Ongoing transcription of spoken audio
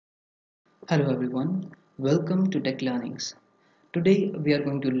Hello everyone, welcome to Tech Learnings. Today we are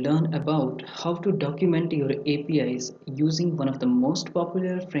going to learn about how to document your APIs using one of the most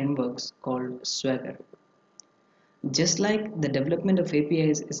popular frameworks called Swagger. Just like the development of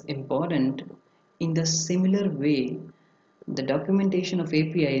APIs is important, in the similar way, the documentation of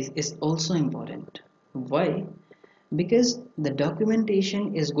APIs is also important. Why? Because the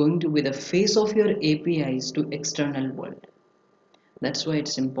documentation is going to be the face of your APIs to external world. That's why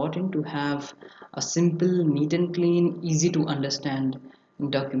it's important to have a simple, neat and clean, easy to understand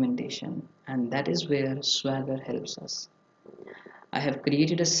documentation, and that is where Swagger helps us. I have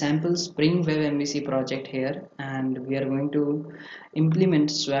created a sample Spring Web MVC project here, and we are going to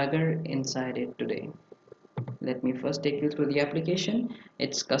implement Swagger inside it today. Let me first take you through the application.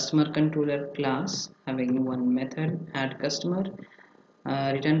 It's customer controller class having one method, add customer.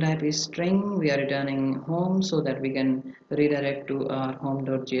 Return type is string. We are returning home so that we can redirect to our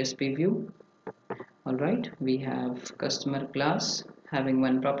home.jsp view. Alright, we have customer class having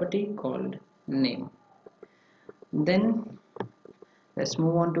one property called name. Then let's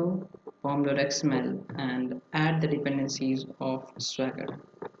move on to form.xml and add the dependencies of Swagger.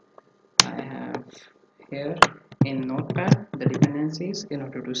 I have here in notepad the dependencies in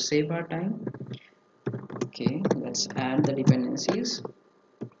order to save our time. Okay, let's add the dependencies.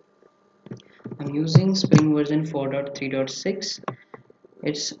 I'm using Spring version 4.3.6.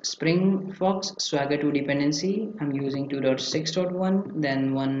 It's Spring Fox Swagger 2 dependency. I'm using 2.6.1,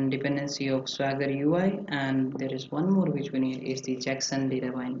 then one dependency of Swagger UI, and there is one more which we need is the Jackson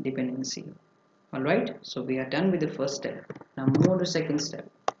Datavine dependency. Alright, so we are done with the first step. Now move on to second step.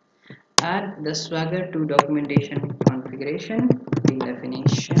 Add the Swagger 2 documentation configuration, the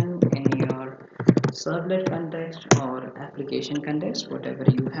definition in your servlet context or application context, whatever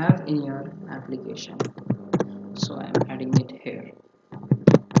you have in your application. So I'm adding it here.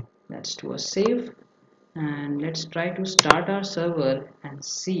 Let's do a save and let's try to start our server and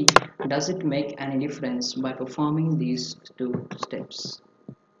see does it make any difference by performing these two steps.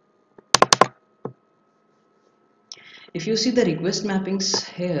 If you see the request mappings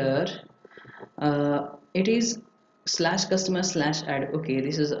here, it is slash customer slash add. Okay,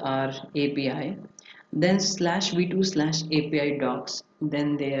 this is our API, then slash v2 slash API docs,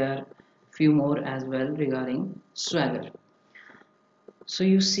 then there are few more as well regarding Swagger. So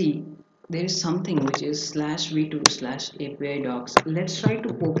you see there is something which is slash v2 slash API docs. Let's try to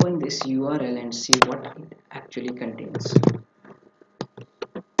open this URL and see what it actually contains.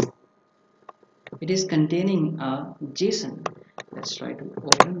 It is containing a JSON. Let's try to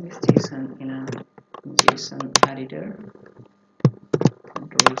open this JSON in a JSON editor.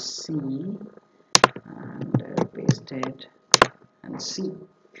 Control C and paste it and see.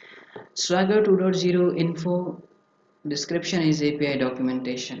 Swagger 2.0 info description is API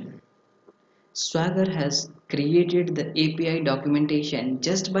documentation. Swagger has created the API documentation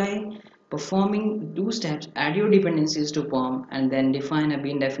just by performing two steps. Add your dependencies to POM and then define a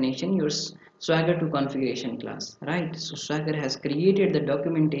bean definition, your Swagger 2 configuration class, right? So Swagger has created the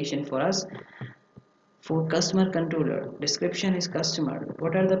documentation for us. For customer controller, description is customer.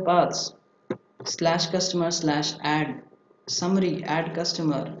 What are the paths? Slash customer slash add. Summary, add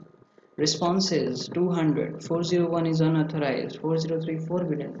customer. Responses 200, 401 is unauthorized, 403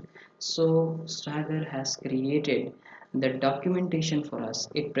 forbidden. So Swagger has created the documentation for us.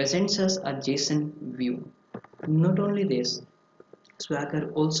 It presents us a JSON view. Not only this, Swagger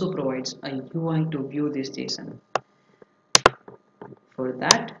also provides a UI to view this JSON. For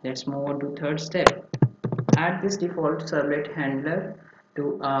that, let's move on to third step. Add this default servlet handler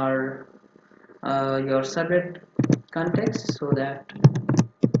to our your servlet context so that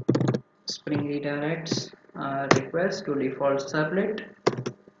Spring redirects our request to default servlet.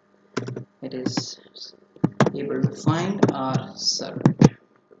 It is able to find our servlet.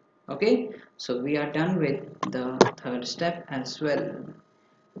 Okay, so we are done with the third step as well.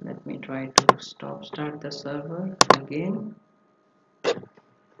 Let me try to start the server again.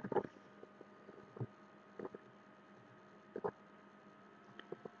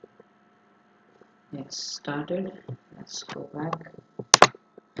 It's started. Let's go back.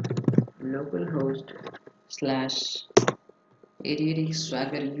 Localhost slash 8080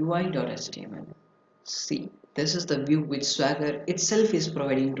 swagger UI.html. See, this is the view which Swagger itself is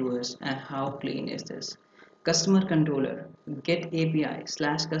providing to us, and how clean is this? Customer controller, get API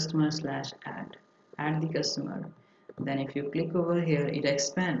slash customer slash add the customer. Then if you click over here, it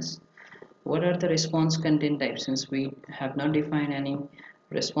expands. What are the response content types? Since we have not defined any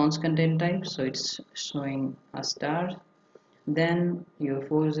response content type, so it's showing a star. Then your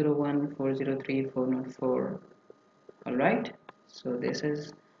 401, 403, 404. Alright, so this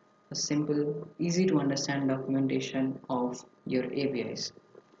is a simple, easy to understand documentation of your APIs.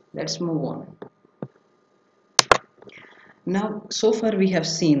 Let's move on. Now, so far we have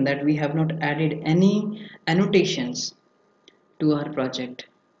seen that we have not added any annotations to our project.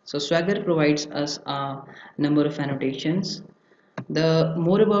 So Swagger provides us a number of annotations. The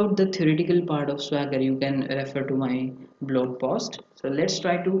more about the theoretical part of Swagger, you can refer to my blog post. So let's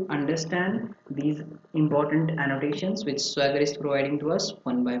try to understand these important annotations which Swagger is providing to us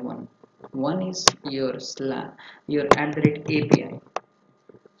one by one. One is your @API.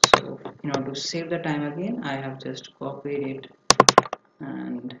 So in order to save the time again, I have just copied it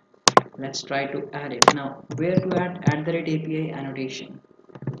and let's try to add it. Now, where to add @API annotation?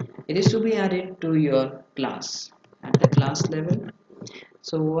 It is to be added to your class at the class level.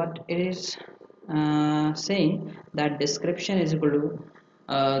 So what it is saying that description is equal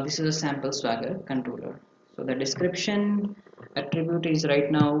to this is a sample Swagger controller. So the description attribute is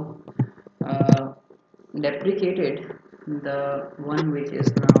right now uh, deprecated. The one which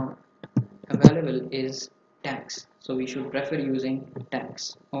is now available is tags. So we should prefer using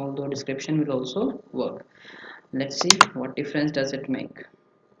tags, although description will also work. Let's see what difference does it make.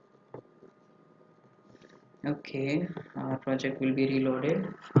 Okay, our project will be reloaded.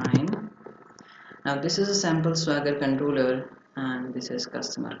 Fine. Now this is a sample Swagger controller and this is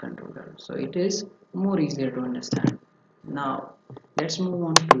customer controller. So it is more easier to understand. Now let's move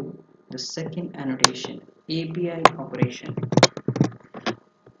on to the second annotation, API operation.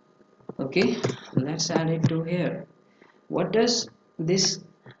 Okay, let's add it to here. What does this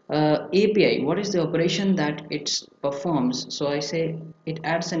API, what is the operation that it performs? So I say it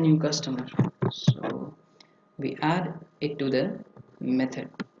adds a new customer. So we add it to the method.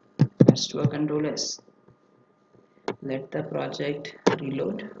 Let's do a control S. Let the project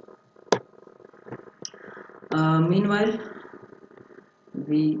reload. Meanwhile,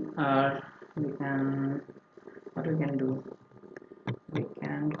 we can, what we can do? We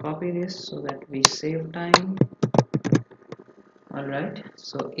can copy this so that we save time. Alright,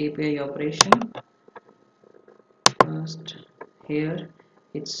 so API operation. First, here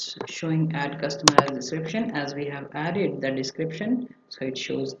it's showing add customer as description. As we have added the description, so it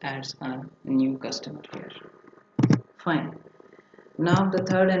shows adds a new customer here. Fine. Now the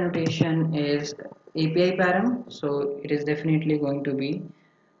third annotation is API param. So it is definitely going to be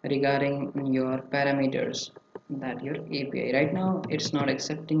regarding your parameters that your API. Right now it's not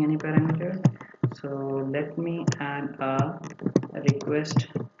accepting any parameter. So let me add a request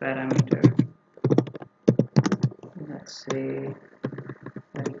parameter. Let's say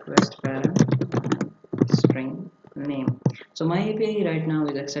request param string name. So my API right now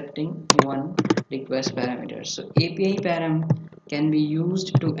is accepting one request parameter. So API param can be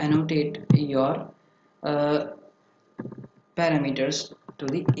used to annotate your uh, parameters to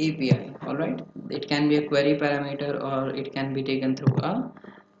the API. Alright, it can be a query parameter or it can be taken through a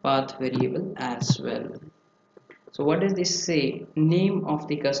path variable as well. So what does this say? Name of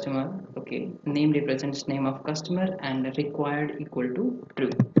the customer. Okay, name represents name of customer and required equal to true,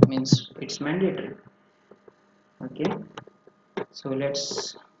 means it's mandatory. Okay, so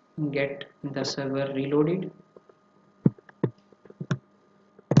let's get the server reloaded.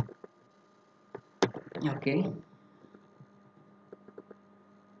 Okay,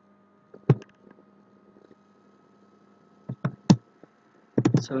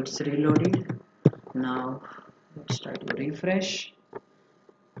 so it's reloaded. Now let's try to refresh.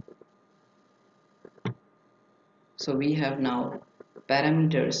 So we have now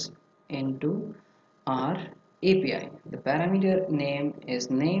parameters into our API. The parameter name is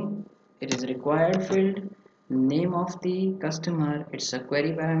name, it is required field, name of the customer, it's a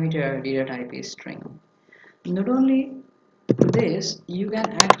query parameter, data type is string. Not only this, you can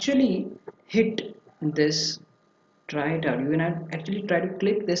actually hit this, try it out. You can actually try to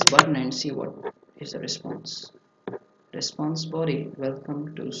click this button and see what is the response. Response body,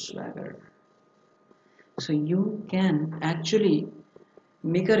 welcome to Swagger. So you can actually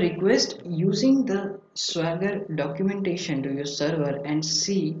make a request using the Swagger documentation to your server and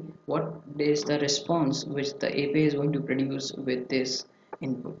see what is the response which the API is going to produce with this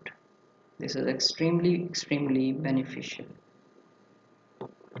input. This is extremely beneficial.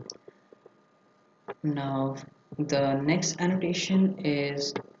 Now the next annotation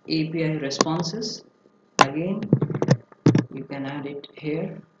is API responses. Again, you can add it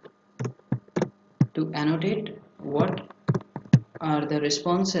here to annotate what are the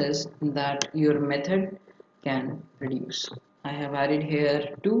responses that your method can produce. I have added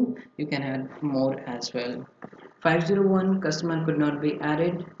here 2, you can add more as well. 501 customer could not be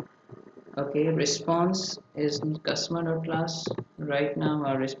added. Okay, response is customer class. Right now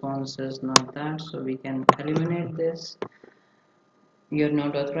our response is not that, so we can eliminate this. You're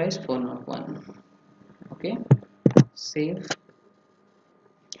not authorized 401. Okay, save.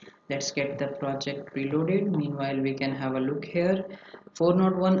 Let's get the project reloaded. Meanwhile, we can have a look here.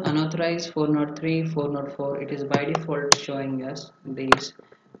 401 unauthorized, 403, 404. It is by default showing us these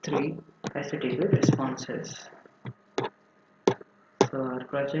three HTTP responses. So our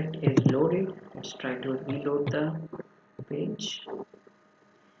project is loaded. Let's try to reload the page.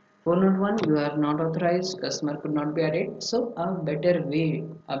 401, you are not authorized, customer could not be added. So a better way,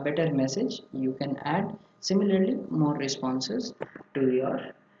 a better message, you can add similarly more responses to your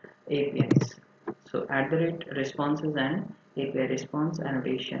APIs. So at the rate responses and API response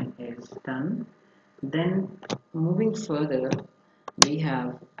annotation is done. Then moving further, we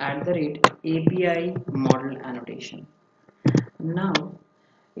have at the rate API model annotation. Now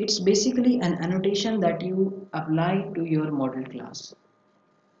it's basically an annotation that you apply to your model class.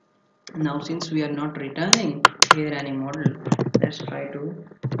 Now since we are not returning here any model, let's try to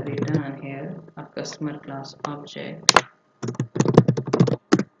return here a customer class object.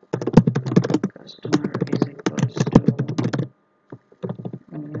 Customer is equals to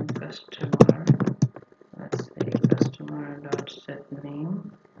new customer. Let's say customer dot set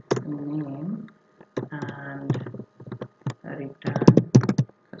name and return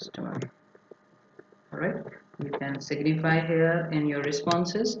customer. Alright, you can signify here in your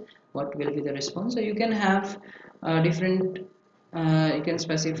responses what will be the response. So you can have different you can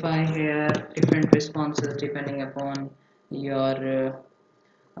specify here different responses depending upon your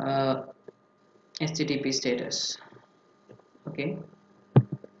HTTP status. Okay,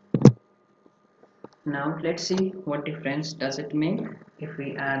 now let's see what difference does it make if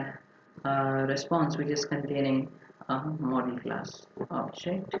we add a response which is containing a model class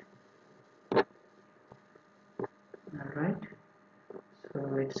object. Alright,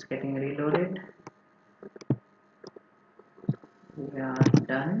 so it's getting reloaded. We are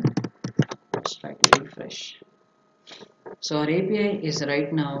done. Let's try to refresh. So our API is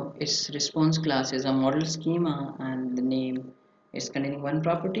right now, its response class is a model schema and the name is containing one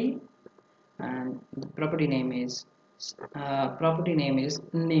property, and the property name is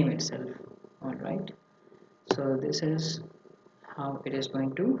name itself. Alright, so this is how it is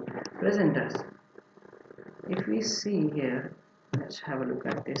going to present us. If we see here, let's have a look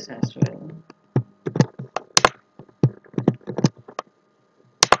at this as well.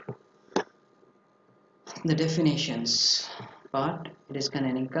 The definitions part, it is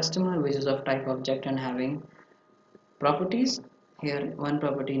containing customer which is of type object and having properties. Here one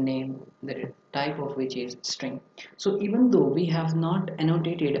property name, the type of which is string. So even though we have not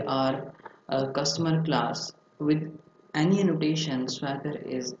annotated our customer class with any annotation, Swagger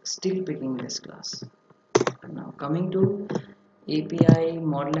is still picking this class. Now coming to API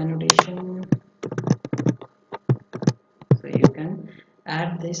model annotation, so you can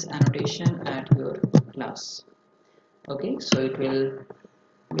add this annotation at your class. Okay, so it will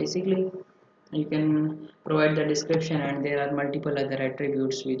basically, you can provide the description and there are multiple other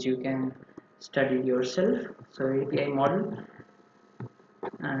attributes which you can study yourself. So API model,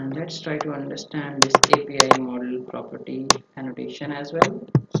 and let's try to understand this API model property annotation as well.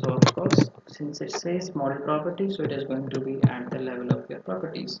 So of course, since it says model property, so it is going to be at the level of your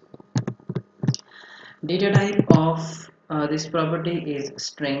properties. Data type of this property is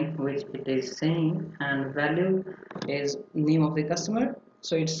string, which it is saying, and value is name of the customer.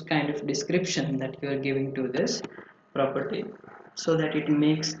 So it's kind of description that you are giving to this property so that it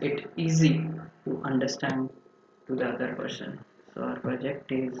makes it easy to understand to the other person. So our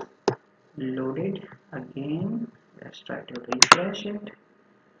project is loaded again. Let's try to refresh it,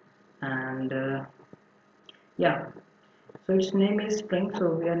 and yeah, so its name is Spring, so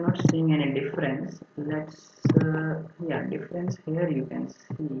we are not seeing any difference. Let's yeah, difference here you can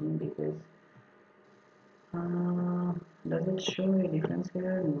see, because does it show a difference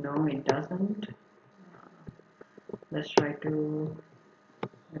here? No, it doesn't. Let's try to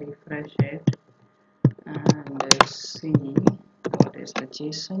refresh it and see what is the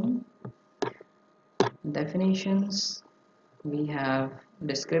JSON definitions. We have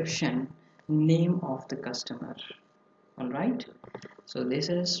description, name of the customer. Alright, so this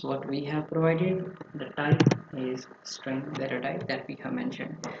is what we have provided. The type is string data type that we have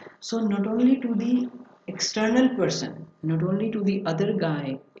mentioned. So not only to the external person, not only to the other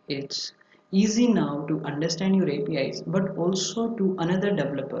guy, it's easy now to understand your APIs, but also to another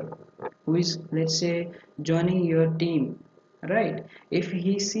developer who is, let's say, joining your team. Right, if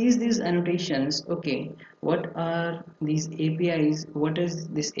he sees these annotations, okay, what are these APIs, what is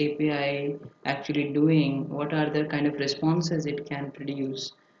this API actually doing, what are the kind of responses it can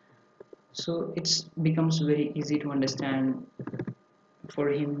produce. So it becomes very easy to understand for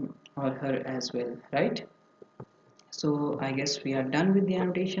him or her as well, right? So I guess we are done with the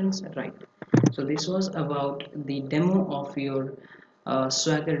annotations, right? So this was about the demo of your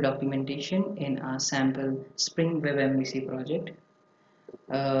Swagger documentation in a sample Spring Web MVC project.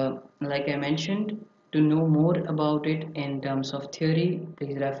 Like I mentioned, to know more about it in terms of theory,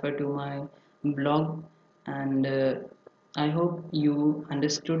 please refer to my blog. And I hope you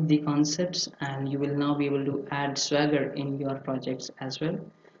understood the concepts and you will now be able to add Swagger in your projects as well.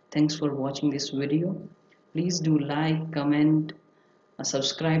 Thanks for watching this video. Please do like, comment,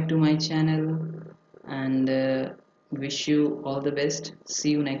 subscribe to my channel, and wish you all the best.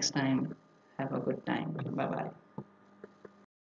 See you next time. Have a good time. Bye bye.